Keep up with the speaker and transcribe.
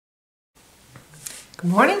Good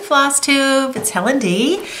morning, Flosstube. It's Helen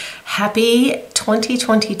D. Happy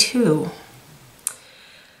 2022.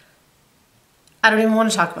 I don't even want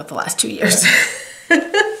to talk about the last 2 years.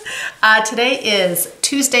 Today is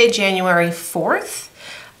Tuesday, January 4th.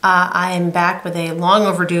 I am back with a long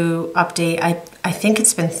overdue update. I think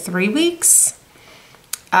it's been 3 weeks.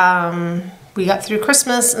 We got through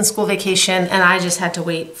Christmas and school vacation, and I just had to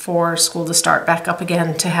wait for school to start back up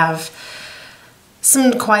again to have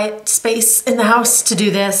some quiet space in the house to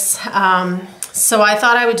do this. So I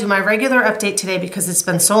thought I would do my regular update today because it's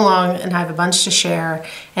been so long and I have a bunch to share,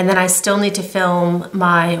 and then I still need to film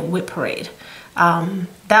my whip parade.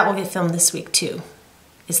 That will get filmed this week too,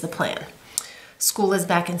 is the plan. School is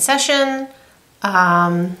back in session.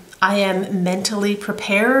 I am mentally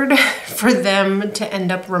prepared for them to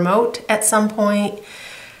end up remote at some point.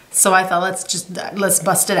 So I thought let's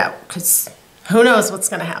bust it out, because who knows what's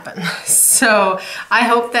gonna happen. So I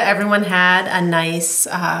hope that everyone had a nice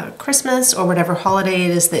Christmas or whatever holiday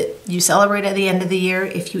it is that you celebrate at the end of the year,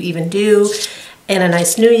 if you even do, and a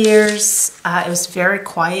nice New Year's. It was very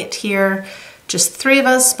quiet here, just 3 of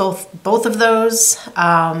us, both of those.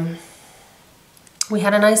 We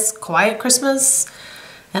had a nice quiet Christmas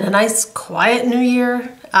and a nice quiet New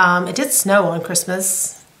Year. It did snow on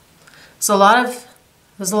Christmas. So there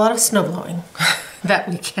was a lot of snow blowing that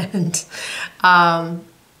weekend.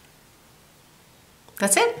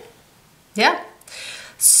 That's it. Yeah.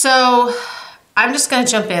 So I'm just gonna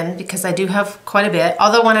jump in because I do have quite a bit.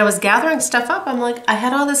 Although when I was gathering stuff up, I'm like, I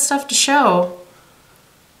had all this stuff to show,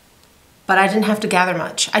 but I didn't have to gather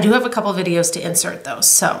much. I do have a couple videos to insert though.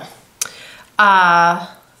 So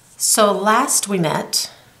last we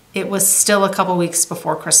met, it was still a couple weeks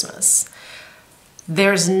before Christmas.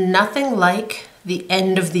 There's nothing like the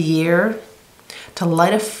end of the year to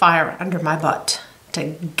light a fire under my butt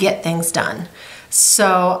to get things done.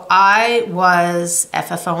 So I was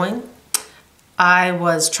FFOing. I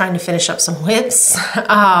was trying to finish up some whips.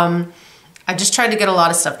 I just tried to get a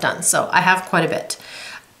lot of stuff done. So I have quite a bit.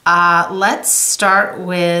 Let's start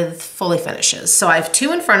with fully finishes. So I have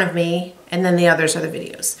 2 in front of me, and then the others are the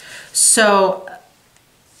videos. So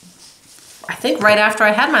I think right after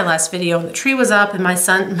I had my last video and the tree was up, and my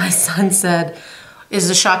son said, "Is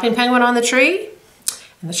the shopping penguin on the tree?"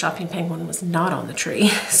 And the shopping penguin was not on the tree.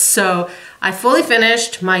 So I fully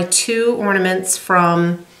finished my 2 ornaments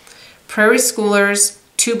from Prairie Schoolers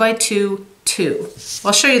 2x2 2.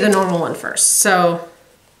 I'll show you the normal one first. So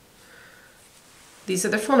these are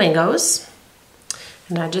the flamingos.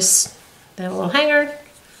 And they have a little hanger.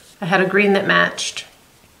 I had a green that matched.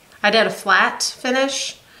 I did a flat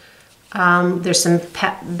finish. There's some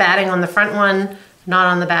batting on the front one, not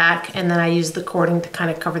on the back, and then I used the cording to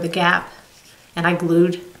kind of cover the gap. And I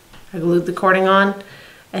glued the cording on,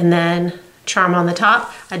 and then charm on the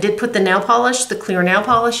top. I did put the nail polish, the clear nail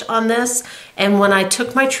polish on this, and when I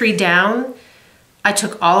took my tree down, I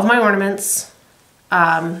took all of my ornaments,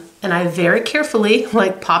 and I very carefully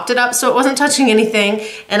popped it up so it wasn't touching anything,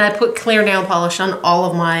 and I put clear nail polish on all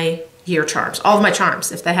of my year charms, all of my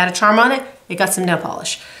charms. If they had a charm on it, it got some nail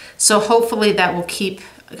polish. So hopefully that will keep,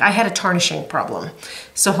 I had a tarnishing problem.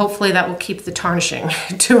 So hopefully that will keep the tarnishing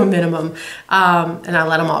to a minimum. And I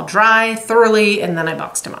let them all dry thoroughly, and then I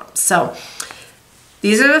boxed them up. So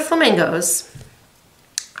these are the flamingos.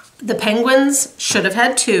 The penguins should have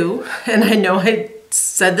had 2. And I know I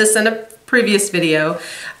said this in a previous video.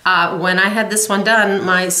 When I had this one done,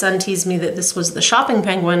 my son teased me that this was the shopping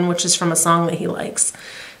penguin, which is from a song that he likes.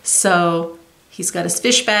 So he's got his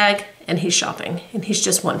fish bag and he's shopping, and he's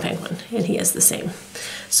just one penguin, and he has the same.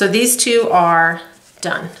 So these 2 are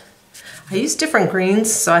done. I used different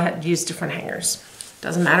greens, so I had to use different hangers.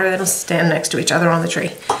 Doesn't matter, they don't stand next to each other on the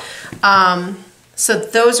tree. So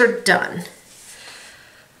those are done.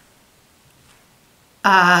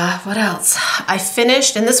 What else? I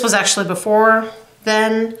finished, and this was actually before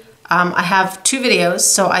then, I have 2 videos.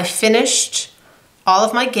 So I finished all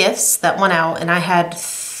of my gifts that went out, and I had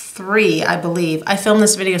 3, I believe. I filmed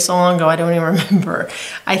this video so long ago, I don't even remember.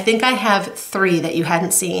 I think I have 3 that you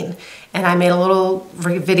hadn't seen. And I made a little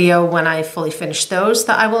video when I fully finished those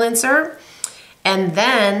that I will insert. And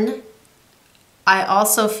then I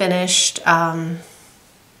also finished,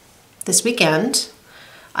 this weekend,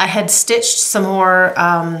 I had stitched some more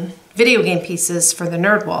video game pieces for the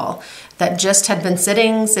nerd wall that just had been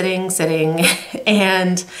sitting,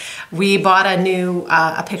 and we bought a new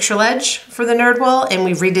a picture ledge for the nerd wall, and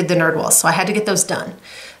we redid the nerd wall, so I had to get those done.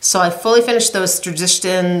 So I fully finished those just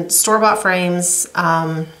in store-bought frames.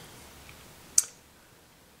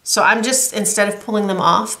 So I'm just, instead of pulling them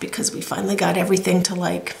off, because we finally got everything to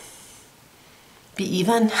be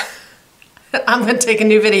even, I'm going to take a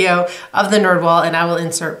new video of the nerd wall and I will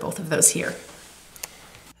insert both of those here.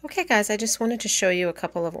 Okay guys, I just wanted to show you a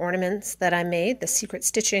couple of ornaments that I made, the secret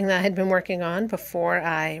stitching that I had been working on before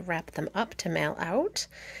I wrapped them up to mail out.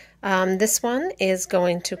 This one is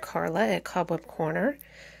going to Carla at Cobweb Corner.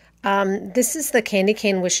 This is the Candy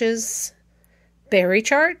Cane Wishes berry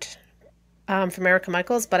chart from Erica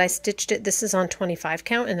Michaels, but I stitched it. This is on 25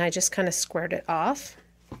 count and I just kind of squared it off.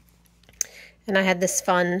 And I had this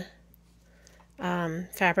fun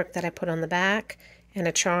fabric that I put on the back and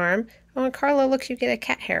a charm. Oh, and Carla, look, you get a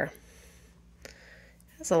cat hair.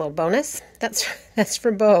 That's a little bonus. That's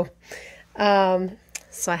for Bo.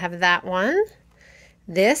 So I have that one.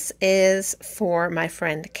 This is for my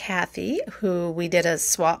friend Kathy, who we did a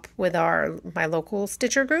swap with my local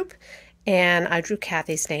stitcher group, and I drew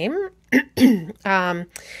Kathy's name.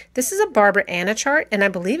 This is a Barbara Anna chart, and I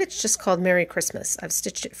believe it's just called Merry Christmas. I've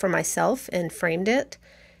stitched it for myself and framed it,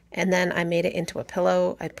 and then I made it into a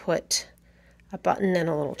pillow. I put a button and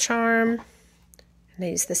a little charm, and I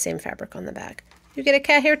used the same fabric on the back. You get a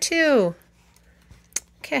cat hair too.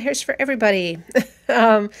 Cat hair's for everybody.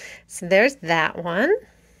 So there's that one.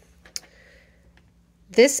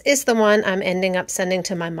 This is the one I'm ending up sending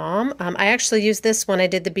to my mom. I actually used this when I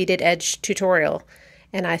did the beaded edge tutorial,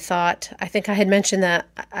 and I think I had mentioned that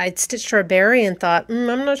I'd stitched her a berry and thought,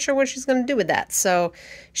 I'm not sure what she's going to do with that. So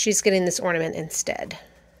she's getting this ornament instead.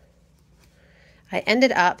 I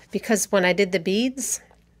ended up, because when I did the beads,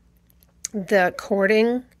 the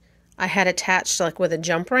cording I had attached like with a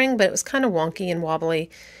jump ring, but it was kind of wonky and wobbly.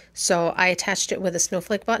 So I attached it with a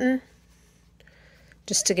snowflake button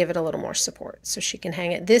just to give it a little more support so she can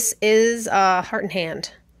hang it. This is a Heart and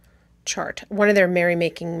Hand chart, one of their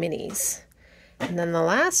merrymaking minis. And then the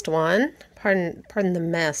last one, pardon the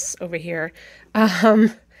mess over here.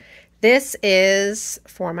 This is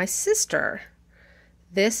for my sister.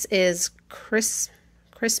 This is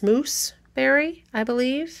Christmas berry, I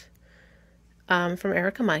believe, from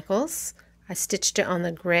Erica Michaels. I stitched it on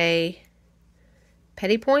the gray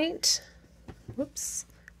petty point. Whoops,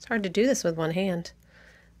 it's hard to do this with one hand.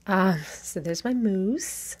 So there's my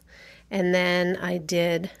moose. And then I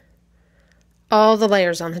did all the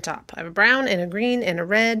layers on the top. I have a brown and a green and a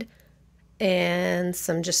red and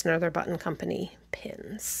some just another Button Company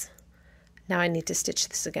pins. Now I need to stitch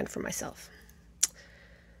this again for myself.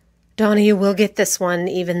 Donna, you will get this one,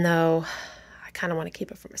 even though I kind of want to keep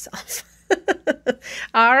it for myself.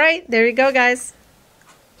 All right, there you go, guys.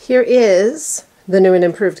 Here is the new and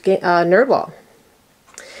improved nerd wall.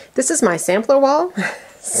 This is my sampler wall.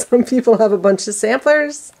 Some people have a bunch of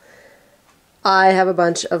samplers. I have a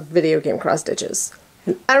bunch of video game cross stitches.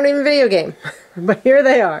 I don't even video game, but here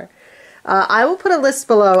they are. I will put a list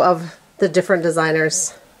below of the different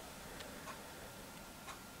designers.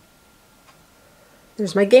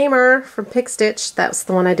 There's my gamer from Pick Stitch. That's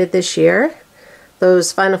the one I did this year.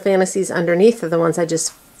 Those Final Fantasies underneath are the ones I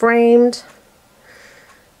just framed.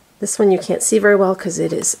 This one you can't see very well because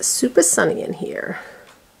it is super sunny in here.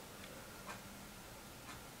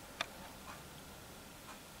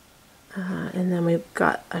 And then we've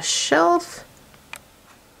got a shelf.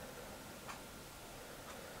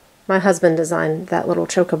 My husband designed that little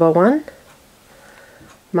chocobo one.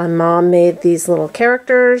 My mom made these little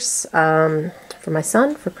characters for my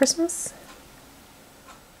son for Christmas.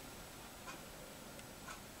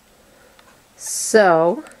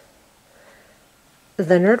 So,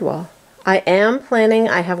 the nerd wall. I am planning,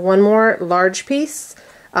 I have one more large piece,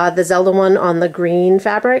 the Zelda one on the green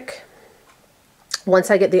fabric.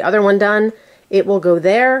 Once I get the other one done, it will go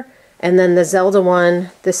there. And then the Zelda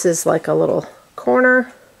one, this is like a little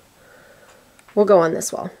corner, will go on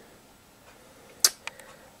this wall.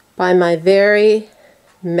 By my very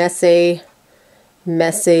messy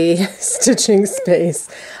stitching space.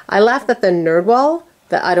 I laugh that the nerd wall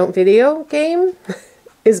that I don't video game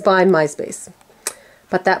is by my space.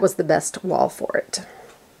 But that was the best wall for it.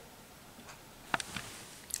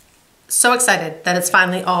 So excited that it's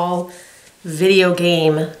finally all video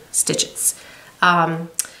game stitches.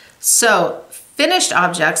 So finished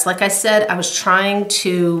objects, like I said, I was trying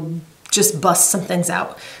to just bust some things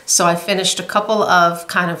out. So I finished a couple of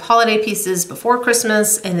kind of holiday pieces before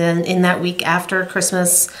Christmas, and then in that week after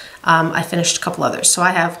Christmas, I finished a couple others. So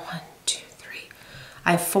I have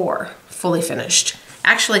I have 4 fully finished.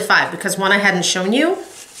 Actually 5, because one I hadn't shown you.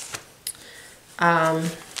 I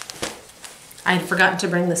had forgotten to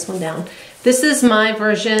bring this one down. This is my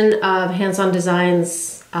version of Hands-On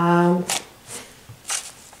Designs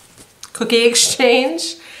cookie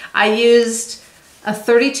exchange. I used a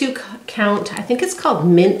 32 count, I think it's called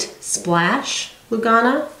Mint Splash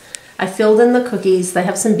Lugana. I filled in the cookies. They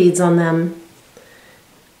have some beads on them.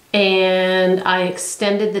 and I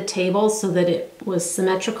extended the table so that it was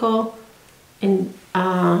symmetrical, and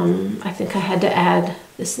I think I had to add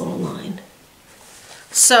this little line.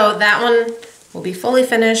 So that one will be fully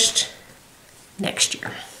finished next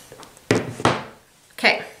year.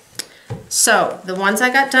 Okay, so the ones I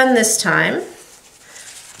got done this time,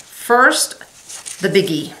 first, the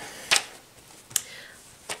biggie.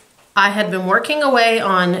 I had been working away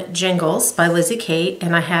on Jingles by Lizzie Kate,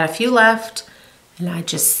 and I had a few left, and I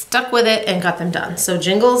just stuck with it and got them done. So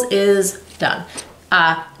Jingles is done.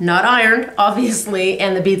 Not ironed, obviously,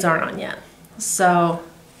 and the beads aren't on yet. So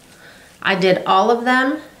I did all of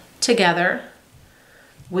them together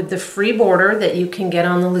with the free border that you can get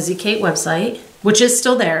on the Lizzie Kate website, which is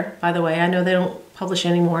still there, by the way. I know they don't publish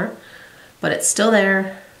anymore, but it's still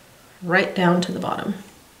there right down to the bottom.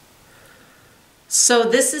 So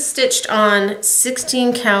this is stitched on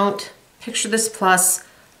 16 count Picture This Plus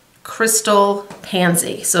Crystal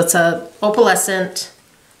Pansy. So it's a opalescent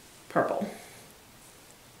purple.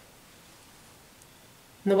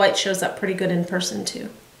 And the white shows up pretty good in person too.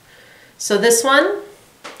 So this one,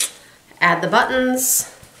 add the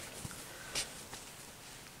buttons,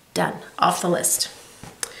 done, off the list.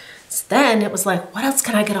 So then it was like, what else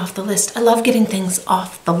can I get off the list? I love getting things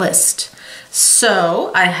off the list.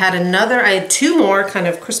 So I had two more kind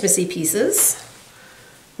of Christmassy pieces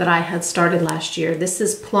that I had started last year. This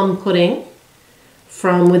is Plum Pudding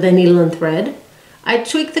from With a Needle and Thread. I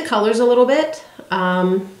tweaked the colors a little bit.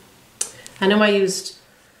 I know I used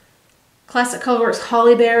Classic Colorworks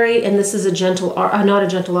Hollyberry, and this is a Gentle Art, not a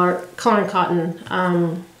Gentle Art, Color and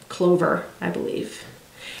Cotton Clover, I believe.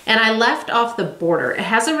 And I left off the border. It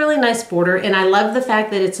has a really nice border, and I love the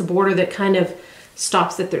fact that it's a border that kind of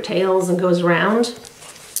stops at their tails and goes around.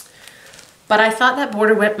 But I thought that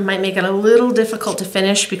border whip might make it a little difficult to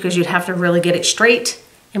finish because you'd have to really get it straight.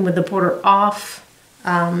 And with the border off,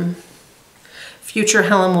 future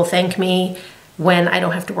Helen will thank me when I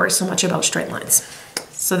don't have to worry so much about straight lines.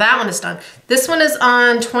 So that one is done. This one is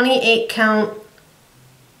on 28 count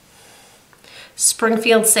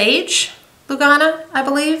Springfield Sage Lugana, I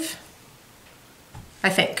believe. I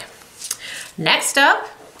think. Next up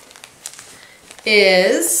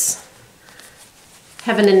is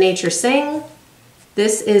Heaven and Nature Sing.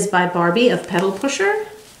 This is by Barbie of Pedal Pusher.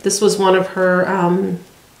 This was one of her,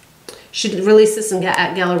 she released this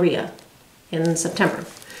at Galleria in September.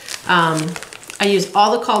 I used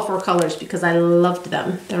all the called for colors because I loved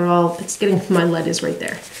them. They're all, it's getting, my lead is right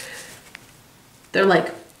there. They're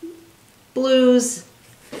like blues.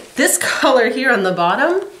 This color here on the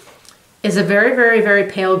bottom is a very, very, very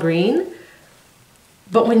pale green.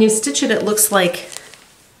 But when you stitch it, it looks like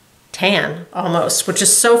tan almost, which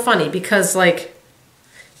is so funny because like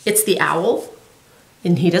it's the owl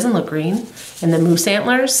and he doesn't look green, and the moose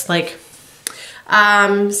antlers, like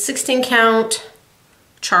 16 count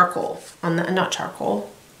charcoal on the, not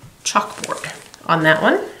charcoal, chalkboard on that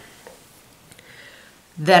one.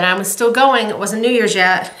 Then I was still going, it wasn't New Year's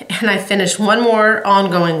yet, and I finished one more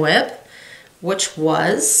ongoing whip, which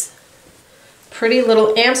was Pretty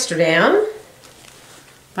Little Amsterdam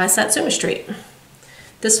by Satsuma Street.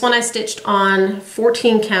 This one I stitched on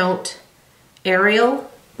 14 count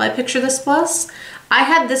Ariel by Picture This Plus. I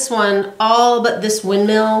had this one all but this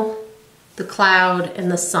windmill, the cloud,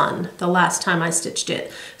 and the sun the last time I stitched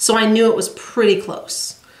it. So I knew it was pretty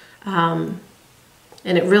close.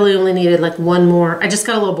 And it really only needed like one more. I just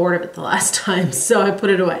got a little bored of it the last time, so I put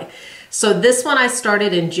it away. So this one I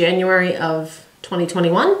started in January of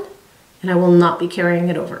 2021, and I will not be carrying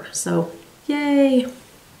it over. So yay.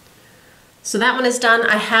 So that one is done.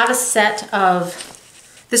 I have a set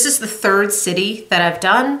of, this is the third city that I've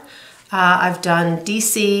done. I've done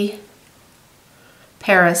DC,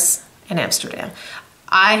 Paris, and Amsterdam.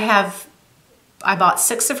 I bought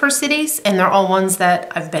 6 of her cities, and they're all ones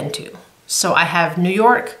that I've been to. So I have New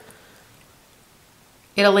York,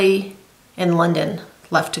 Italy, and London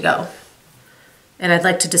left to go. And I'd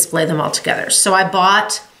like to display them all together. So I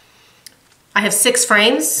have 6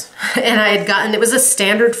 frames, and I had gotten, it was a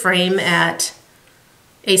standard frame at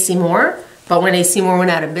AC Moore, but when AC Moore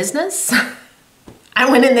went out of business, I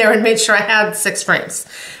went in there and made sure I had 6 frames.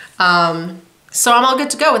 So I'm all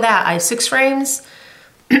good to go with that. I have 6 frames.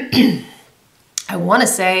 I want to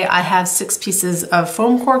say I have 6 pieces of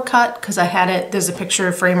foam core cut because I had it, there's a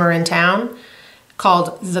picture framer in town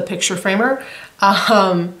called The Picture Framer.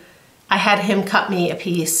 I had him cut me a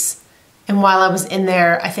piece, and while I was in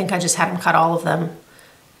there, I think I just had him cut all of them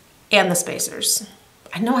and the spacers.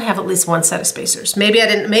 I know I have at least 1 set of spacers. Maybe I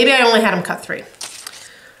didn't, maybe I only had him cut 3.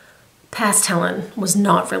 Past Helen was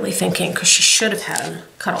not really thinking because she should have had him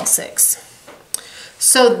cut all 6.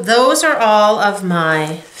 So those are all of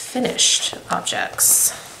my finished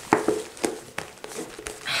objects.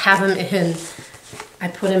 I have them in, I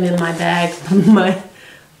put them in my bag,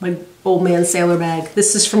 my old man sailor bag.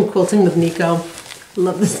 This is from Quilting with Nico.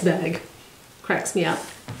 Love this bag. Cracks me up.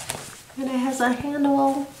 And it has a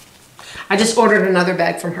handle. I just ordered another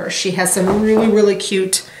bag from her. She has some really, really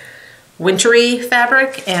cute wintry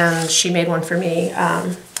fabric, and she made one for me.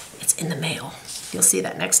 It's in the mail. You'll see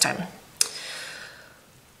that next time.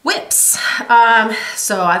 Whips.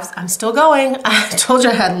 So I'm still going. I told you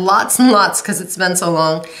I had lots and lots because it's been so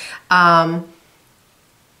long.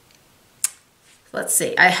 Let's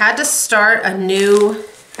see. I had to start a new,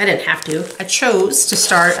 I didn't have to, I chose to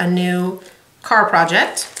start a new car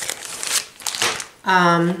project.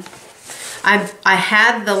 I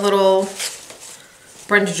had the little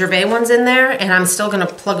Brenda Gervais ones in there, and I'm still gonna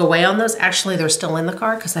plug away on those. Actually, they're still in the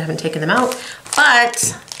car because I haven't taken them out.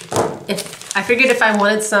 But I figured if I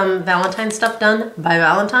wanted some Valentine stuff done by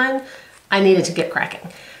Valentine, I needed to get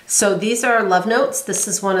cracking. So these are love notes. This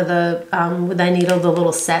is one of the, with I Needle, the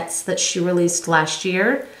little sets that she released last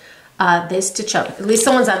year. They stitch up, at least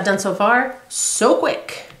the ones I've done so far, so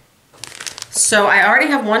quick. So I already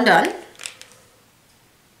have one done.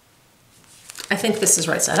 I think this is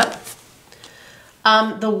right side up.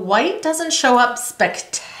 The white doesn't show up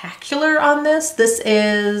spectacular on this. This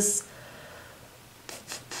is,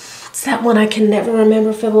 it's that one I can never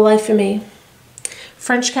remember for the life of me.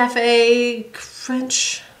 French Cafe,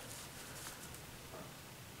 French.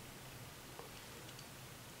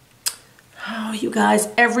 Oh, you guys,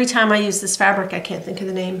 every time I use this fabric, I can't think of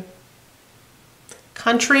the name.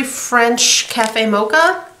 Country French Cafe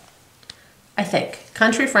Mocha, I think.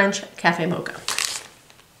 Country French Cafe Mocha,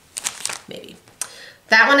 maybe.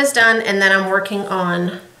 That one is done, and then I'm working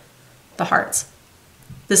on the hearts.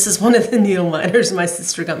 This is one of the needle liners my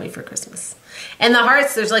sister got me for Christmas. And the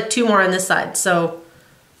hearts, there's like 2 more on this side, so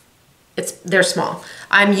they're small.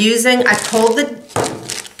 I'm using, I pulled the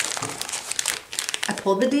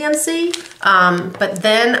DMC, but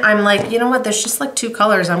then I'm like, you know what, there's just like 2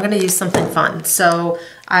 colors. I'm gonna use something fun. So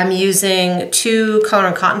I'm using 2 Color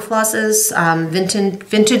and Cotton flosses.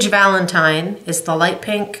 Vintage Valentine is the light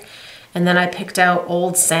pink. And then I picked out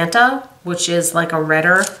Old Santa, which is like a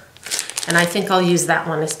redder. And I think I'll use that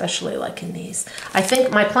one, especially like in these. I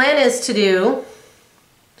think my plan is to do,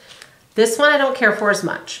 this one I don't care for as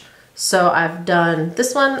much. So I've done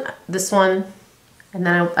this one, and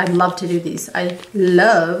then I love to do these. I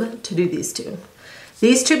love to do these 2.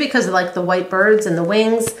 These 2 because of like the white birds and the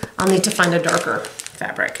wings, I'll need to find a darker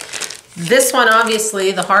fabric. This one,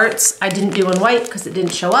 obviously, the hearts, I didn't do in white because it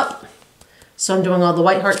didn't show up. So I'm doing all the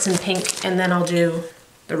white hearts in pink, and then I'll do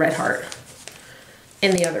the red heart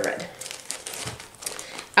in the other red.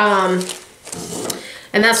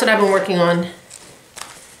 And that's what I've been working on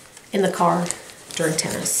in the car during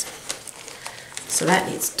tennis. So that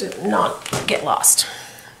needs to not get lost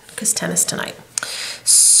because tennis tonight.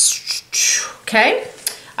 Okay,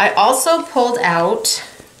 I also pulled out,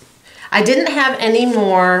 I didn't have any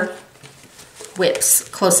more whips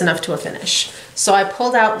close enough to a finish. So I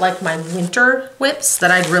pulled out like my winter whips that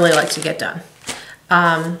I'd really like to get done.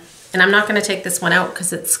 And I'm not gonna take this one out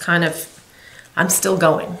because it's kind of, I'm still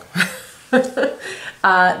going.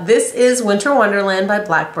 This is Winter Wonderland by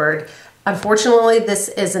Blackbird. Unfortunately, this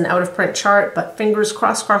is an out of print chart, but fingers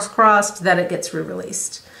crossed, crossed that it gets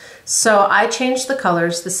re-released. So I changed the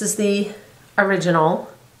colors. This is the original,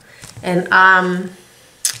 and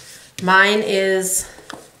mine is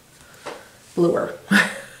bluer.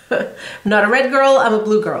 I'm not a red girl, I'm a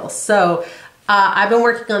blue girl. So I've been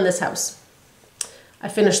working on this house. I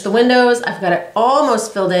finished the windows, I've got it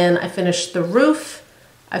almost filled in. I finished the roof,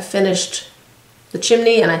 I finished the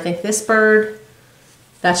chimney, and I think this bird,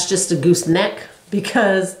 that's just a goose neck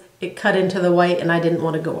because it cut into the white and I didn't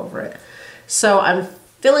want to go over it. So I'm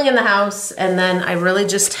filling in the house, and then I really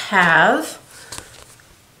just have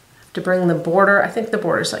to bring the border, I think the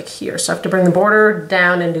border's like here, so I have to bring the border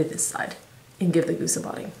down and do this side and give the goose a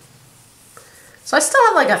body. So I still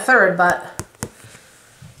have like a third, but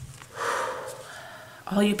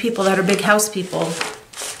all you people that are big house people,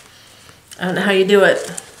 I don't know how you do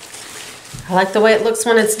it. I like the way it looks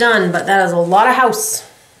when it's done, but that is a lot of house.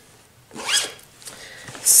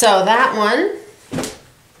 So that one,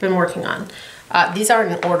 been working on. These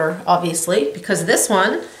aren't in order, obviously, because this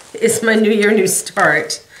one is my New Year, New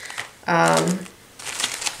Start.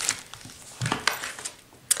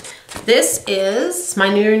 This is, my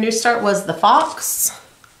New Year, New Start was the fox.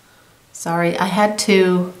 Sorry, I had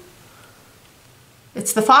to,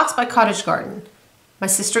 it's the fox by Cottage Garden. My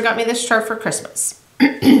sister got me this chart for Christmas.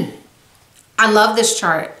 I love this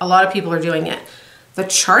chart. A lot of people are doing it. the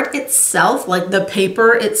chart itself, like the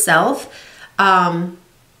paper itself.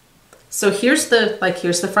 So here's the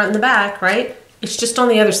front and the back, right? It's just on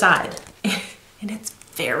the other side and it's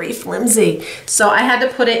very flimsy. So I had to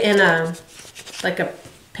put it in a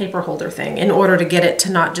paper holder thing in order to get it to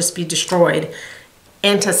not just be destroyed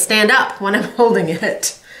and to stand up when I'm holding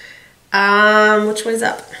it. Which way's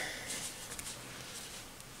up?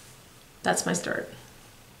 That's my start.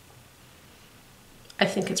 I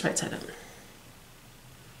think it's right side up.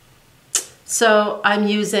 So I'm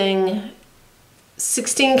using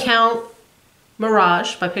 16 count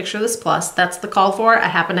Mirage by Picture This Plus. That's the call for it. I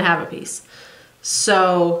happen to have a piece.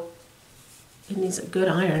 So it needs a good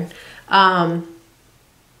iron. I'm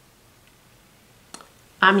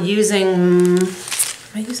using, am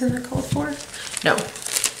I using the call for? No.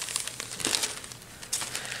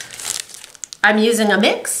 I'm using a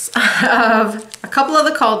mix of a couple of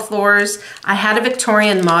the called floors. I had a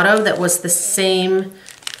Victorian motto that was the same,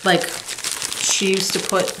 like she used to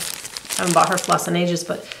put, I haven't bought her floss in ages,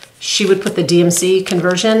 but she would put the DMC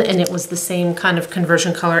conversion and it was the same kind of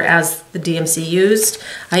conversion color as the DMC used.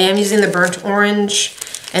 I am using the burnt orange.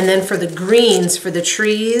 And then for the greens, for the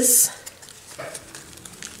trees,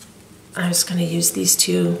 I was gonna use these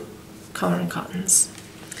two coloring cottons.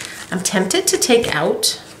 I'm tempted to take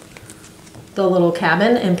out the little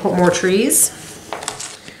cabin and put more trees.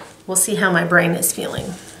 We'll see how my brain is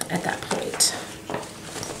feeling at that point.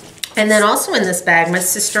 And then also in this bag, my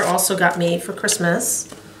sister also got me for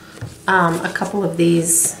Christmas a couple of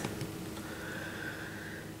these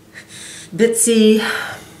Bitsy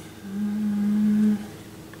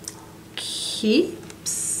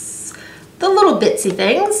keeps, the little bitsy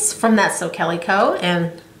things from That's So Kelly Co.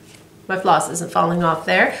 And my floss isn't falling off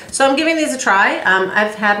there. So I'm giving these a try.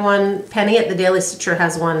 I've had one, Penny at the Daily Stitcher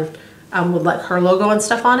has one with like her logo and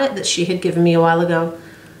stuff on it that she had given me a while ago.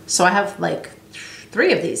 So I have like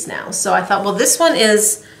 3 of these now. So I thought, well, this one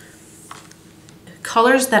is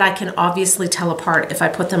colors that I can obviously tell apart if I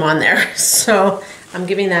put them on there. So I'm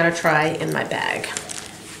giving that a try in my bag.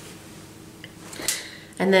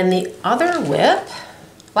 And then the other whip,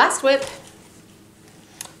 last whip,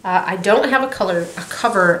 I don't have a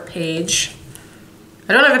cover page.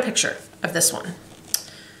 I don't have a picture of this one.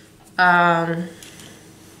 I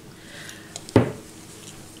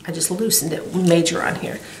just loosened it major on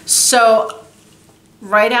here. So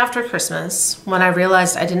right after Christmas, when I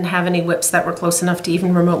realized I didn't have any whips that were close enough to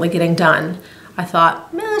even remotely getting done, I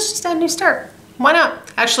thought, man, let's just add a new start. Why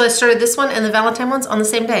not? Actually, I started this one and the Valentine ones on the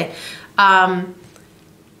same day.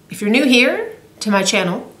 If you're new here to my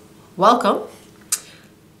channel, welcome.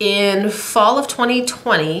 In fall of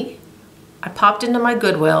 2020, I popped into my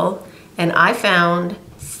Goodwill and I found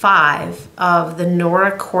 5 of the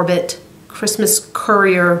Nora Corbett Christmas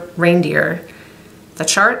Courier reindeer, the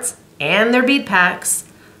charts and their bead packs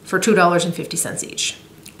for $2.50 each.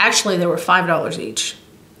 Actually, they were $5 each,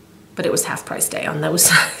 but it was half price day on those.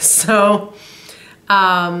 So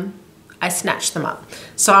I snatched them up.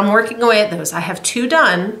 So I'm working away at those. I have 2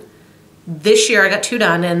 done. This year I got 2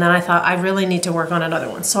 done, and then I thought I really need to work on another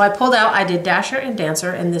one. So I pulled out, I did Dasher and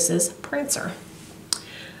Dancer, and this is Prancer.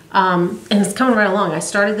 And it's coming right along. I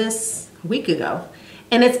started this a week ago,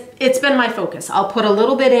 and it's been my focus. I'll put a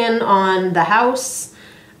little bit in on the house.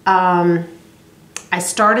 I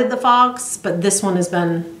started the fox, but this one has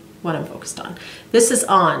been what I'm focused on. This is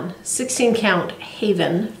on 16 count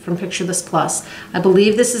Haven from Picture This Plus. I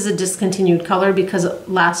believe this is a discontinued color because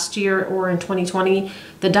last year or in 2020,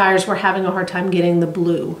 the dyers were having a hard time getting the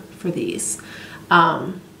blue for these.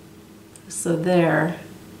 So there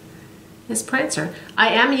is Prancer. I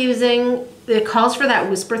am using, it calls for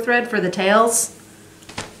that whisper thread for the tails.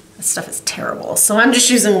 This stuff is terrible. So I'm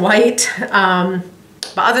just using white. But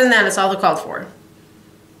other than that, it's all the called for.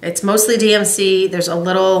 It's mostly DMC. There's a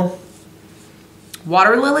little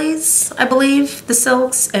water lilies, I believe, the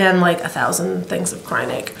silks, and like 1,000 things of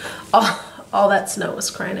Krynic. All that snow was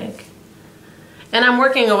Krynic. And I'm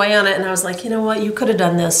working away on it, and I was like, you know what? You could have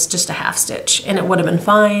done this just a half stitch, and it would have been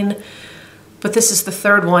fine. But this is the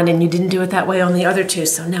 3rd one, and you didn't do it that way on the other 2,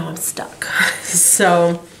 so now I'm stuck.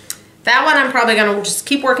 So that one I'm probably gonna just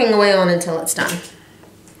keep working away on until it's done.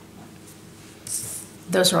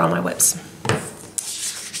 Those are all my whips.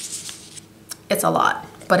 It's a lot,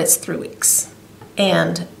 but it's 3 weeks.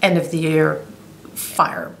 And end of the year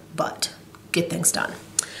fire butt, get things done.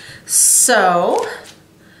 So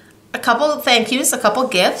a couple of thank yous, a couple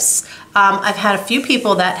gifts. I've had a few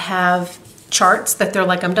people that have charts that they're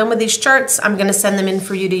like, I'm done with these charts. I'm going to send them in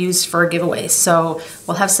for you to use for a giveaway. So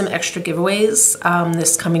we'll have some extra giveaways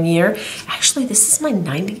this coming year. Actually, this is my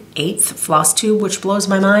 98th Flosstube, which blows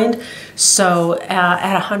my mind. So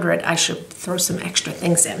at 100, I should throw some extra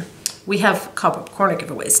things in. We have Cobweb Corner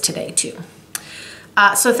giveaways today too.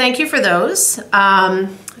 So thank you for those.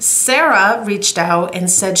 Sarah reached out and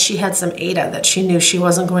said she had some Ada that she knew she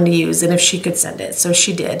wasn't going to use and if she could send it. So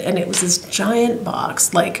she did. And it was this giant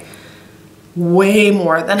box, like way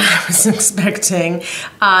more than I was expecting.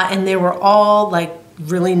 And they were all like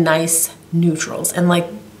really nice neutrals and like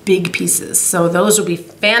big pieces. So those will be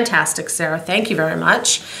fantastic, Sarah. Thank you very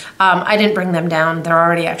much. I didn't bring them down. They're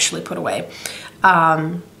already actually put away.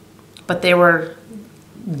 But they were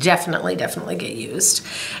definitely get used.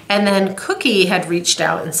 And then Cookie had reached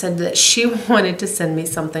out and said that she wanted to send me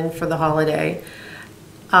something for the holiday.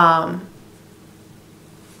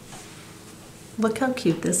 Look how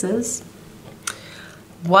cute this is.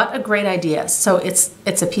 What a great idea. So it's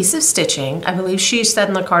a piece of stitching. I believe she said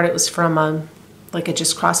in the card it was from like a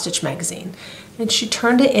Just Cross Stitch magazine. And she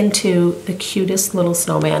turned it into the cutest little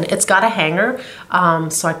snowman. It's got a hanger,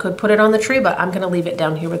 so I could put it on the tree, but I'm gonna leave it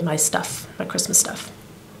down here with my stuff, my Christmas stuff.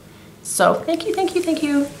 So thank you, thank you, thank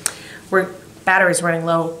you. Battery's running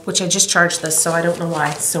low, which I just charged this, so I don't know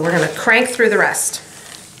why. So we're gonna crank through the rest.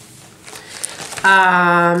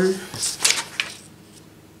 Haul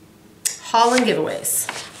and giveaways.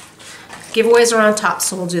 Giveaways are on top,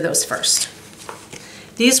 so we'll do those first.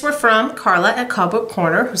 These were from Carla at Cobweb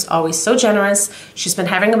Corner, who's always so generous. She's been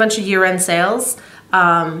having a bunch of year-end sales.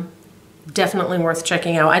 Definitely worth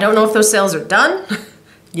checking out. I don't know if those sales are done.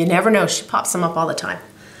 You never know, she pops them up all the time.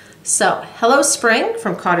 So, Hello Spring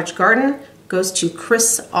from Cottage Garden goes to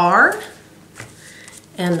Chris R.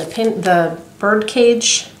 And the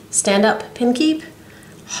birdcage stand-up pin keep.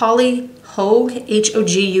 Holly Hogue,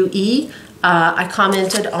 H-O-G-U-E. I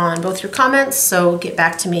commented on both your comments, so get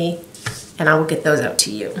back to me and I will get those out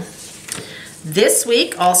to you. This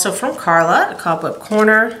week, also from Carla at Cobweb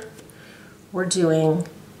Corner, we're doing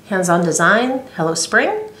Hands-On Design, Hello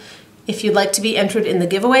Spring. If you'd like to be entered in the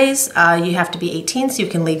giveaways, you have to be 18 so you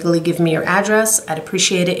can legally give me your address. I'd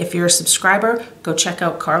appreciate it if you're a subscriber. Go check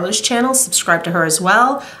out Carla's channel, subscribe to her as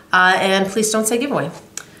well, and please don't say giveaway.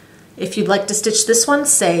 If you'd like to stitch this one,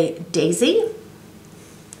 say Daisy.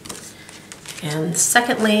 And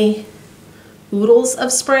secondly, Oodles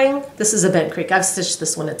of Spring. This is a Bent Creek. I've stitched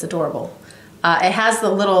this one, it's adorable. It has the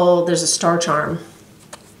little, there's a star charm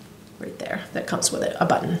right there that comes with it, a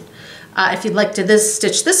button. If you'd like to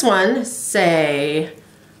stitch this one, say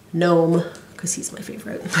Gnome, because he's my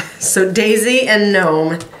favorite. So Daisy and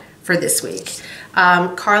Gnome for this week.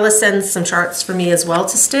 Carla sends some charts for me as well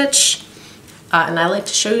to stitch. And I like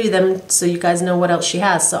to show you them so you guys know what else she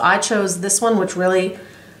has. So I chose this one, which really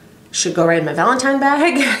should go right in my Valentine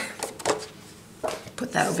bag.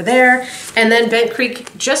 Put that over there. And then Bent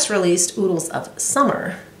Creek just released Oodles of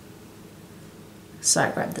Summer. So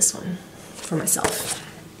I grabbed this one for myself.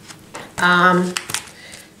 And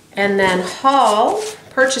then haul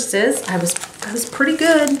purchases, I was pretty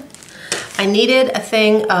good. I needed a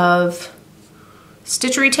thing of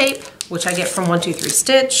stitchery tape, which I get from 123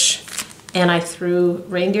 Stitch, and I threw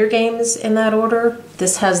reindeer games in that order.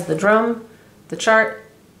 This has the drum, the chart,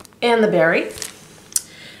 and the berry.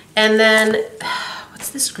 And then,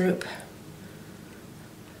 what's this group?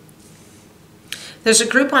 There's a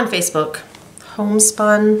group on Facebook,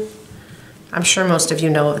 Homespun. I'm sure most of you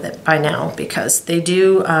know of it by now because they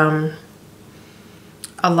do a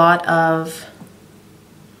lot of,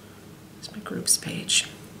 where's my groups page?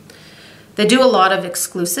 They do a lot of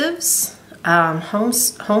exclusives,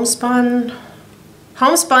 homespun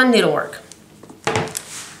needlework.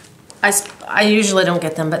 I usually don't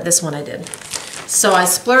get them, but this one I did. So I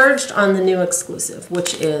splurged on the new exclusive,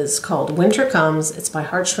 which is called Winter Comes. It's by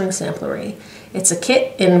Heartstring Samplery. It's a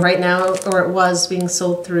kit in right now, or it was being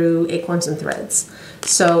sold through Acorns and Threads.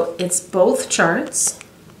 So it's both charts,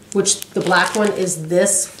 which the black one is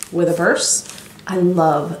this with a verse. I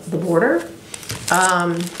love the border.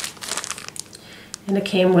 And it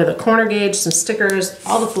came with a corner gauge, some stickers,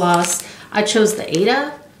 all the floss. I chose the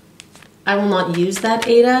Ada. I will not use that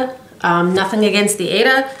Ada. Nothing against the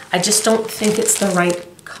Ada, I just don't think it's the right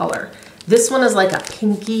color. This one is like a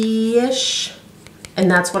pinky-ish, and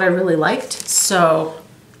that's what I really liked. So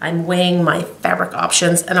I'm weighing my fabric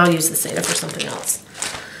options, and I'll use this Ada for something else.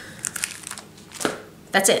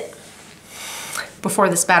 That's it, before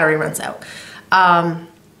this battery runs out. I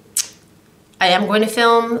am going to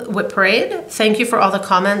film Whip Parade. Thank you for all the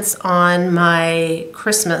comments on my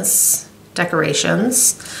Christmas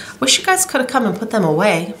decorations. Wish you guys could have come and put them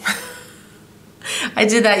away. I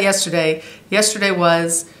did that yesterday. Yesterday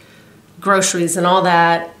was groceries and all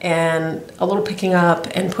that, and a little picking up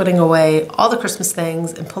and putting away all the Christmas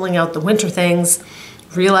things and pulling out the winter things,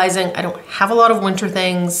 realizing I don't have a lot of winter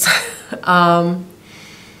things, but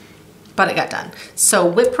it got done. So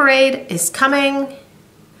Whip Parade is coming.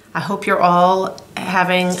 I hope you're all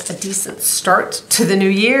having a decent start to the new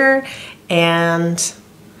year, and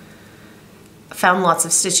found lots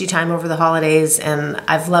of stitchy time over the holidays, and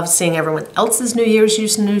I've loved seeing everyone else's New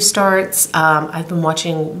Year's new starts. I've been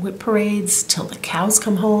watching Whip Parades till the cows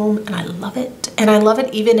come home, and I love it. And I love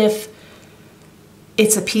it even if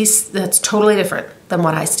it's a piece that's totally different than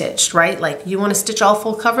what I stitched, right? Like, you want to stitch all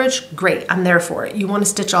full coverage? Great, I'm there for it. You want to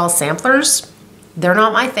stitch all samplers? They're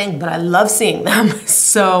not my thing, but I love seeing them.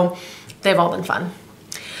 So they've all been fun.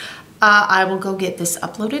 I will go get this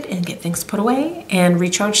uploaded and get things put away and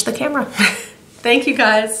recharge the camera. Thank you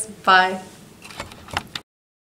guys. Bye.